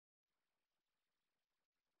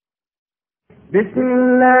بسم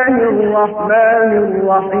الله الرحمن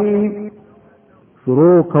الرحیم.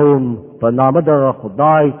 شروع کوم په نام د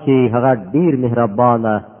خدای چې هغه ډیر مهربان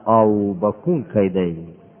او بخښونکی دی.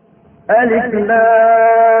 الف لام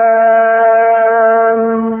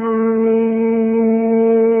میم.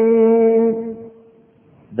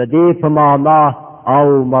 د دې په معنا او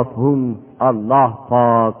مفهوم الله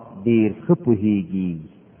پاک ډیر ښه پوهیږي.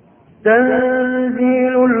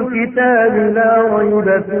 تنزيل الكتاب لا ريب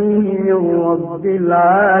فيه من رب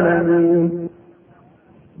العالمين.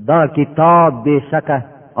 دا کتاب بشکه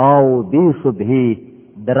او بی شبهه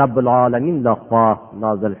د رب العالمین لخوا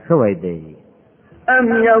نازل شوی دی. ام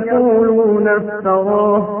يقولون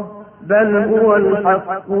افتراه بل هو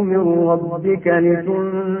الحق من ربك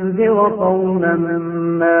لتنذر قوما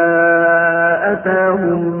ما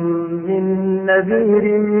أتاهم من نذير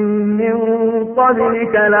من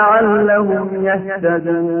قبلك لعلهم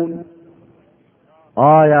يهتدون.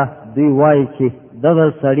 آیا دوی وایي چې دغه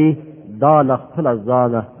سړي دا له خپل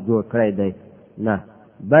ځانه جوړ کړی دی؟ نه،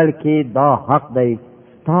 بلکې دا حق دی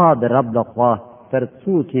ستا د رب لخوا، تر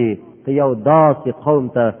څو چې ته یو داسې قوم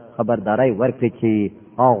ته خبرداری ورکړې چې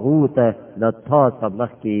هغو ته له تا څخه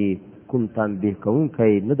مخکې کوم تنبیه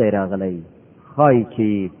کوونکی نه دی راغلی، ښایي چې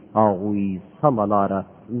هغوی سمه لاره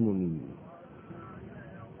ومومي.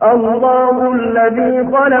 الله الذي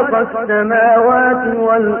خلق السماوات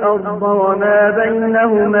والأرض وما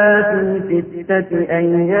بينهما في 6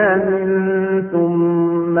 أيام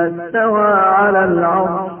ثم استوى على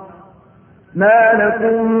العرش ما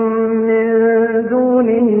لكم من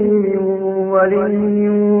دونه من ولي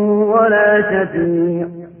ولا شفيع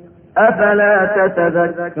أفلا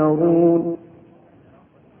تتذكرون.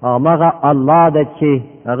 هغه الله د چې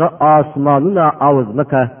هغه آسمانونه او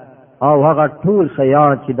ځمکه او هغه ټول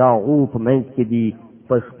شیان چې د هغو په منځ کې دي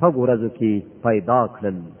په شپږو ورځو کې پیدا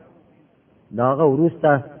کړل. د هغه وروسته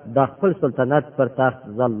د خپل سلطنت پر تخت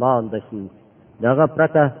ځلانده شو. د هغه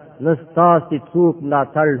پرته نه ستاسې څوک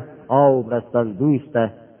ملاتړ او مرستندوی شته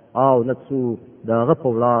او نه څوک د هغه په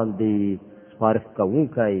وړاندې سپارښت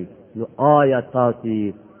کوونکی. نو آیا تاسې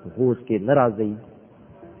غوږ کې نه راځئ؟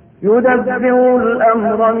 يدبر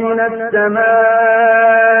الأمر من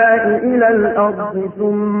السماء إلى الأرض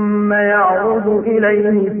ثم يعرض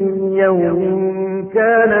إليه في يوم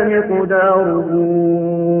كان مقداره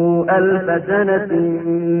 1000 سنة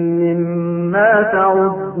مما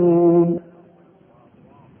تعدون.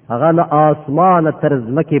 هغه له آسمانه تر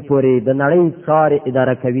ځمکې پورې د نړۍ چارې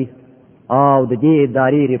اداره کوي او د دې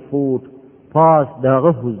ادارې رپورټ پاس د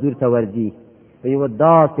هغه حضور ته ورځي په یوه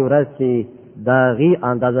داسې ورځ چې د هغې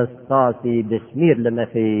اندازه ستاسې د شمېر له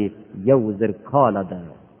مخې 1000 کاله ده.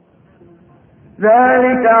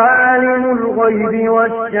 ذلك عالم الغيب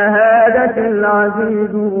والشهادة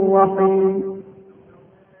العزيز الرحيم.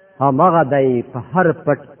 همغه دی په هر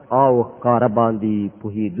پټ او ښکاره باندې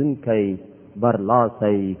پوهېدونکی،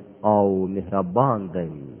 برلاسی او مهربان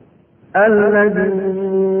دی. الذي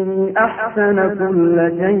أحسن كل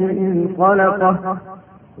شيء خلقه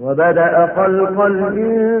وبدأ خلق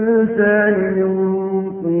الإنسان من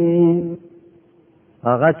طين.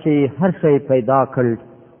 هغه چې هر شی پیدا کړ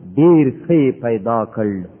ډیر ښه پیدا کړ.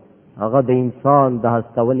 هغه د انسان د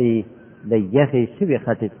هستونې د یخې شوې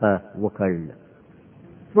خټې څخه وکړ.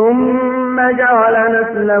 ثم جعل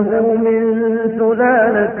نسله من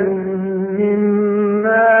سلالة من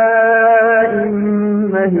ماء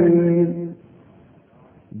مهين.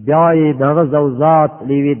 بیا یې دغه زوزات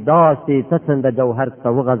له یوې داسې څڅنده جوهر څخه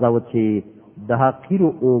وغځاوه چې د حقیرو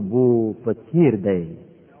اوبو په څېر دی.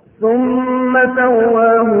 ثم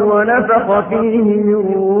سواه ونفخ فيه من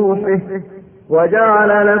روحه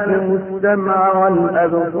وجعل لكم السمع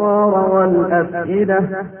والأبصار والأفئدة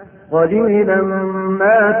قليلا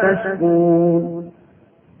ما تشكرون.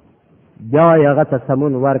 بیا یې هغه ته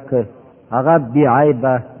سمون ورکړ، هغه بې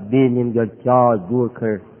عیبه بې نیمګړتیا جوړ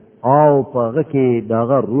کړ او په هغه کې د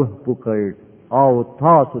هغه روح پوکړ او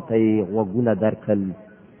تاسو ته یې غوږونه درکړل،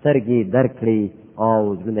 سترګې درکړې او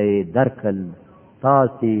زړونه یې درکړل.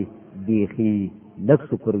 تاسې بیخي لږ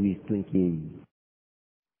شکر ویستونکي.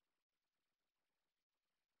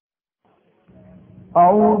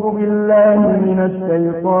 أعوذ بالله من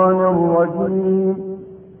الشيطان الرجيم.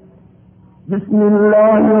 بسم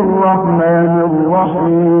الله الرحمن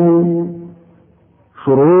الرحيم.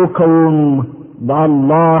 شروع کوم د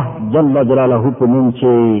الله جل جلاله په نوم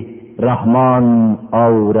چې رحمان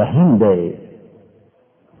او رحیم دی.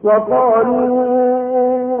 وقالوا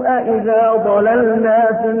أإذا ضللنا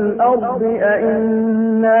في الأرض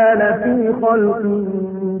أإنا لفي خلق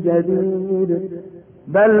جديد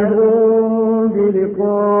بل هم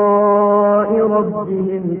بلقاء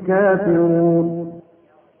ربهم كافرون.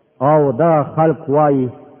 او دا خلق وای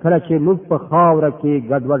کله چې موږ په خاوره کې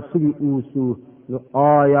ګډوډ شوي اوسو نو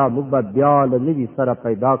آیا موږ به بیا له نوي سره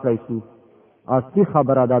پیدا کړی شو؟ اصلي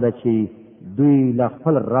خبره دا ده چې دوی له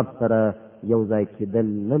خپل رب سره یو ځای کېدل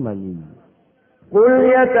نه مني. قل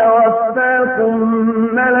يتوفاكم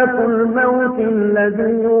ملك الموت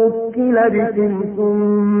الذي وكل بكم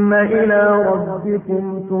ثم إلى ربكم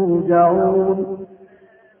ترجعون.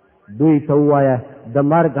 دوی ته ووایه د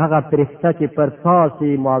مرګ هغه فرښته چې پر تاسې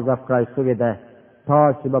موظف کړی شوې ده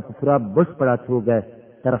تاسې به په پوره بشپړه توګه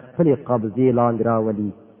تر خپلې قبضې لاندې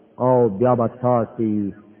راولي او بیا به تاسې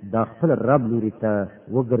د خپل رب لوري ته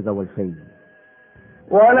وګرځول شئ.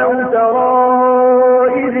 ولو ترى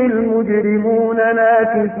إذ المجرمون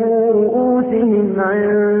ناكسوا رؤوسهم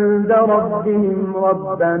عند ربهم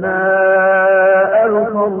ربنا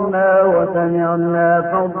أبصرنا وسمعنا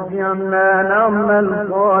فارجعنا نعمل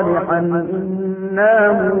صالحا إنا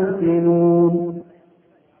موقنون.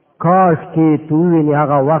 کاش کې تووینې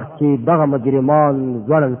هغه وخت چې دغه مجرمان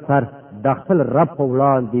ځوړن سر د خپل رب په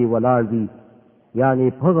وړاندې ولاړ وي، یعنې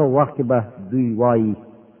په هغه وخت کې به دوی وایي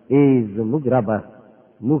ای زموږ ربه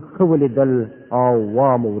موږ ښه ولیدل او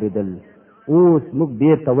وام اورېدل، اوس موږ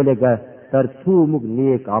بیرته ولېږه تر څو موږ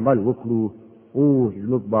نیک عمل وکړو، اوس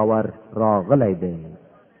زموږ باور راغلی دی.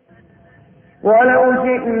 ولو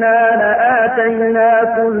شئنا لآتينا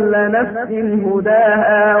كل نفس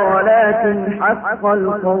هداها ولكن حق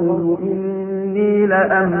القول إني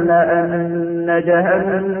لأملأن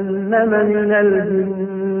جهنم من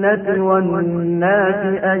الجنة والناس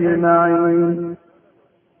أجمعين.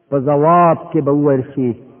 په ځواب کې به وویل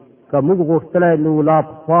شي که موږ غوښتلی نو لا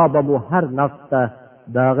پخوا به مو هر نفس ته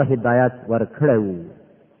د هغه هدایت ورکړی وو،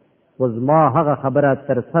 خو زما هغه خبره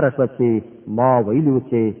ترسره شوه چې ما ویلي وو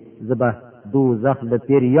چې زه به دوزخ د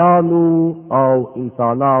پیریانو او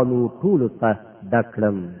انسانانو ټولو ته ډک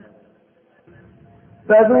کړم.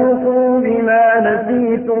 فذوقوا بما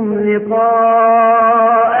نسيتم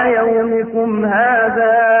لقاء يومكم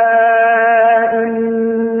هذا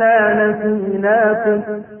إنا نسيناكم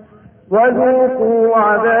وذوقوا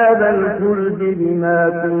عذاب الخلد بما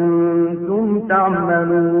كنتم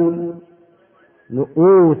تعملون. نو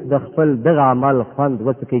اوس د خپل دغه عمل خوند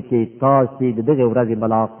وڅکئ چې تاسې د دغې ورځې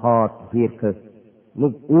ملاقات هیر کړ.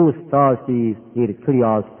 موږ اوس تاسې هیر کړي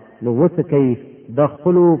یاست، نو وڅکئ د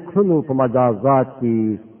خپلو کړنو په مجازات کې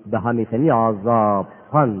د همیشني عذاب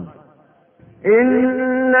خوند.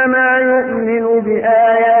 إنما يؤمن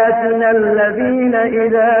بآياتنا الذين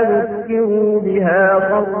إذا ذكروا بها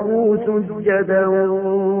خروا سجدا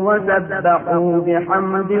وسبحوا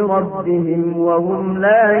بحمد ربهم وهم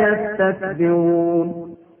لا يستكبرون.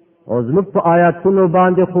 او زموږ په آیاتونو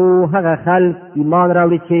باندې خو هغه خلک ایمان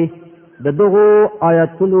راوړي چې د دغو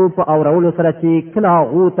آیاتونو په اورولو سره چې کله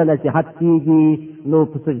هغو ته نصیحت کېږي نو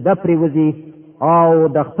په سجده پرېوځي او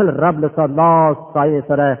د خپل رب له ثنا ستاینې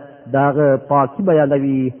سره د هغه پاکي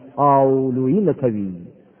بیانوي او لویینه کوي.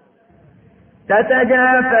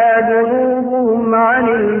 تتجافى جنوبهم عن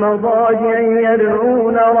المضاجع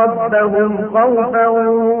يدعون ربهم خوفا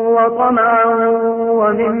وطمعا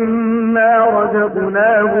ومما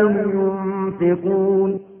رزقناهم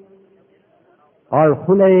ينفقون.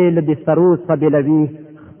 اړخونه یې له بسترو څخه بېلوي،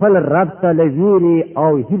 خپل رب ته له ویرې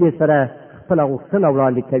او هیلې سره خپله غوښتنه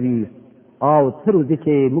وړاندې کوي او څه روزي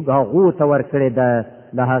چې موږ هغو ته ورکړې ده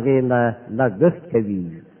له هغې نه لګښت کوي.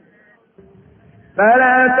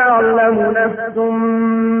 فلا تعلم نفس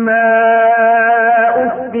ما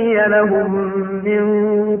أخفي لهم من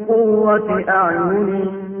قرة أعين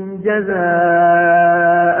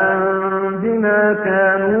جزاء بما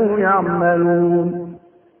كانوا يعملون.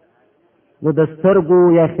 نو د سترګو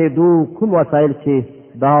یخېدو کوم وسایل چې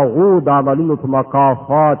د هغو د عملونو په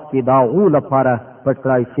مکافات کې د هغو لپاره پټ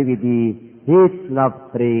کړای شوي دي هیڅ نفس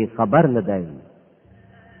پرې خبر نه دی.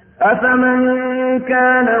 أفمن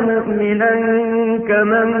كان مؤمنا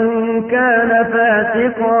كمن كان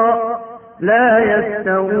فاسقا لا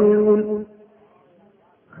يستوون.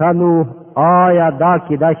 خنو آیا دا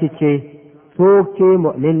کېدای شي چې څوک چې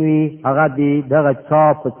مؤمن وي هغه دې دغه چا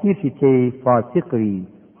په څیر شي چې فاسق وي،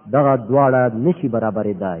 دغه دواړه نشي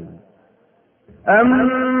برابرېدای.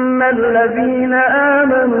 أما الذين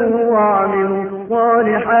آمنوا وعملوا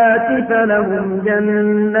الصالحات فلهم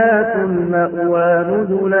جنات المأوى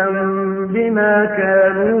نزلا بما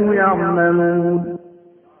كانوا يعملون.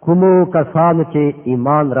 کومو کسانو چې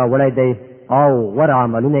ایمان راوړی دی او ور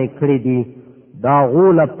عملونه یې کړي دي د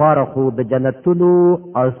هغو لپاره خو د جنتونو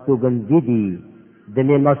استوګنځي دي د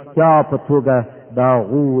مېلمستیا په توګه د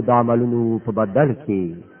هغو د عملونو په بدل کې.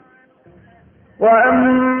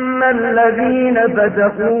 وأما الذين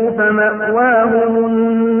فسقوا فمأواهم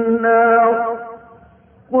النار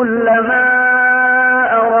كلما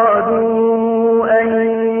أرادوا أن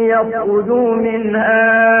يخرجوا منها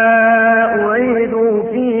أعيدوا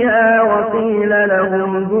فيها وقيل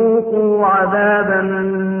لهم ذوقوا عذاب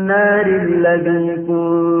النار الذي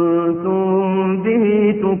كنتم به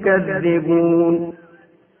تكذبون.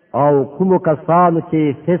 او کومو کسانو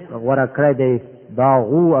چې فسق غوره کړی دی د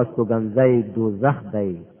هغو استوګنځی دوزخ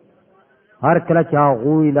دی. هر کله چې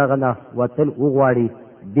هغوی له هغه نه وتل وغواړي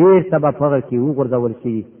بېرته به په هغه کې وغورځول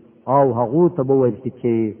شي او هغو ته به وویل شي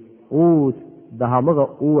چې اوس د همغه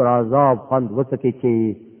اور عذاب خوند وڅکئ چې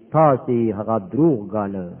تاسې هغه دروغ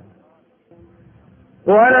ګاڼه.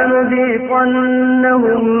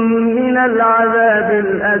 ولنذيقنهم من العذاب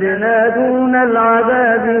الأدنى دون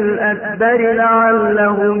العذاب الأكبر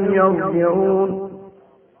لعلهم يرجعون.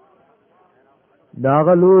 دا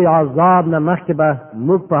غلوی عذاب نه مخکې به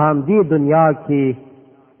موږ په همدې دنیا کې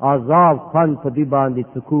عذاب خوند په دوی باندې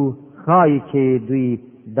څکو ښایي چې دوی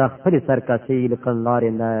د خپلې سرکشۍ له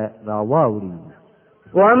کړنلارې نه راواوړي.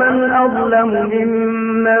 ومن أظلم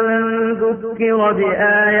ممن ذكر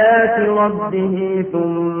بآيات ربه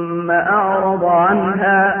ثم أعرض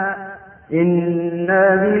عنها إنا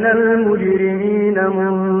من المجرمين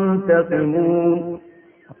منتقمون.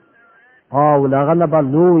 او لغه به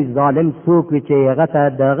لوی ظالم څوک وي چې هغه ته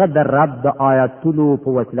دغه د رب د آیاتونو په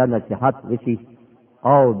وسیله نصیحت وشي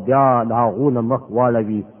او بیا له هغو نه مخ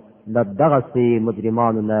واړوي، له دغسې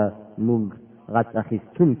مجرمانو نه موږ غچ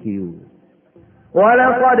اخیستونکي یو.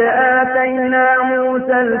 ولقد آتينا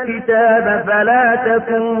موسى الكتاب فلا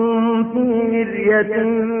تكن في مرية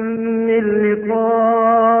من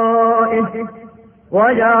لقائه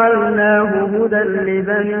وجعلناه هدى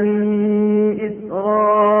لبني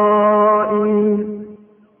إسرائيل.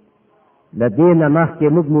 لدينا مخکې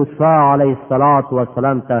موږ موسی علیه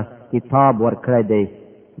السلام ته کتاب ورکړی دی،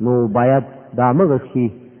 نو باید دا مغه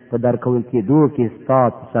شي په درکول کېدو کې ستا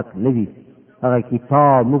شک نه وي. هغه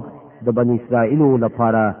کتاب موږ د بني اسرائیلو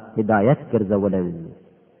لپاره هدایت ګرځولی.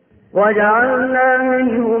 وجعلنا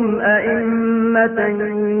منهم أئمة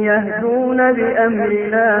يهدون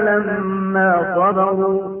بأمرنا لما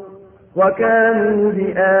صبروا وكانوا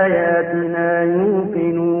بآياتنا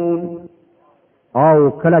يوقنون. او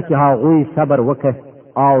کله چې هغوی صبر وکړ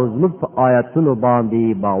او زموږ په آیاتونو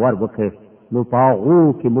باندې باور وکړ نو په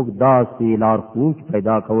هغو کې موږ داسې لارښوونکي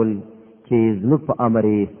پیدا کول چې زموږ په امر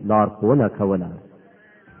یې لارښوونه کوله.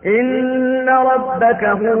 إن ربك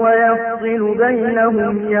هو يفصل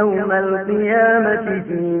بينهم يوم القيامة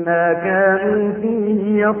فيما كانوا فيه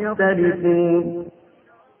يختلفون.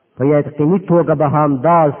 په یقیني توګه به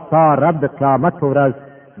همدا ستا رب د قیامت په ورځ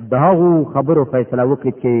د هغو خبرو فیصله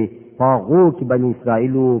وکړي چې په هغو کې بني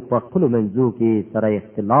اسرائیلو په خپلو منځو کې سره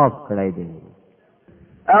اختلاف کړی دی.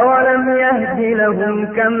 أولم يهد لهم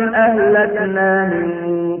كم أهلكنا من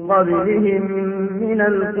قبلهم من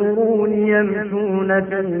القرون يمشون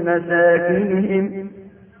في مساكنهم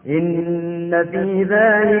إن في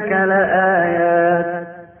ذلك لآيات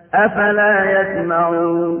أفلا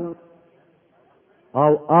يسمعون.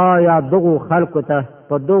 او آیا دغو خلقو ته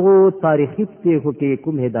په دغو تاریخي پیښو کې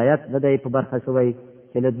کوم هدایت نه دی په برخه شوی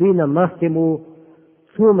چې له دوی نه مخکې مو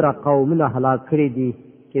څومره قومونه هلاک کړي دي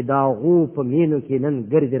چې د هغو په مینو کې نن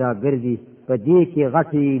ګرځي را ګرځي، په دې کې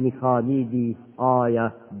غټې نښانې دي. آیا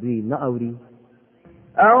دوی نه اوري؟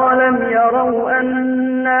 أولم يروا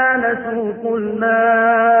أنا نسوق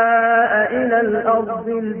الماء إلى الأرض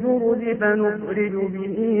الجرز فنخرج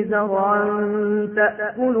به زرعا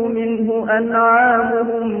تأكل منه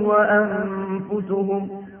أنعامهم وأنفسهم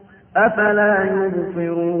أفلا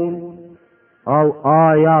يبصرون. او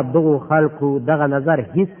آیا دغو خلقو دغه نظر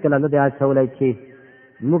هیڅ کله نه دی اچولی چې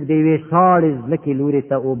موږ د یوې شاړې ځمکې لوري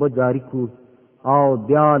ته اوبه جاري کړو او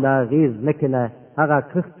بیا له هغې ځمکې نه هغه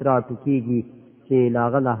کښت راټوکېږي چې له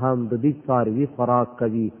هغه نه هم د دوی څاروي خوراک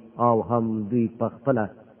کوي او هم دوی په خپله.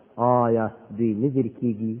 آیا دوی نه ځیر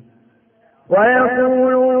کېږي؟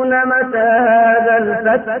 ويقولون متى هذا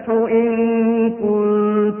الفتح إن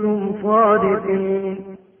كنتم صادقين.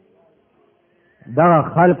 دغه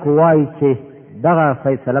خلق وایي چې دغه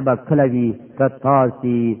فیصله به کله وي که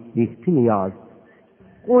تاسې رښتیني یاست.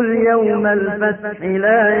 قل يوم الفتح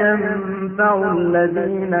لا ينفع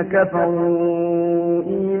الذين كفروا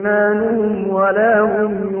إيمانهم ولا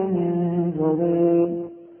هم ينظرون.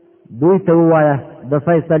 دوی ته ووایه د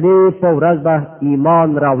فیصلې په ورځ به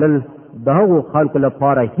ایمان راوړل د هغو خلکو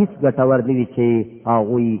لپاره هیڅ ګټور نه وي چې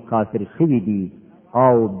هغوی کافر شوي دي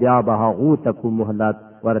او بیا به هغو ته کوم مهلت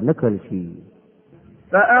ورنکړل شي.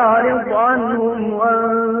 فأعرض عنهم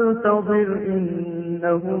وانتظر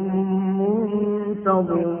إنهم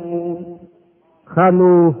منتظرون.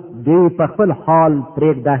 خانو دوی په خپل حال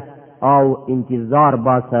پرېږده او انتظار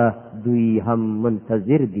باسه، دوی هم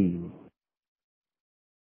منتظر دي.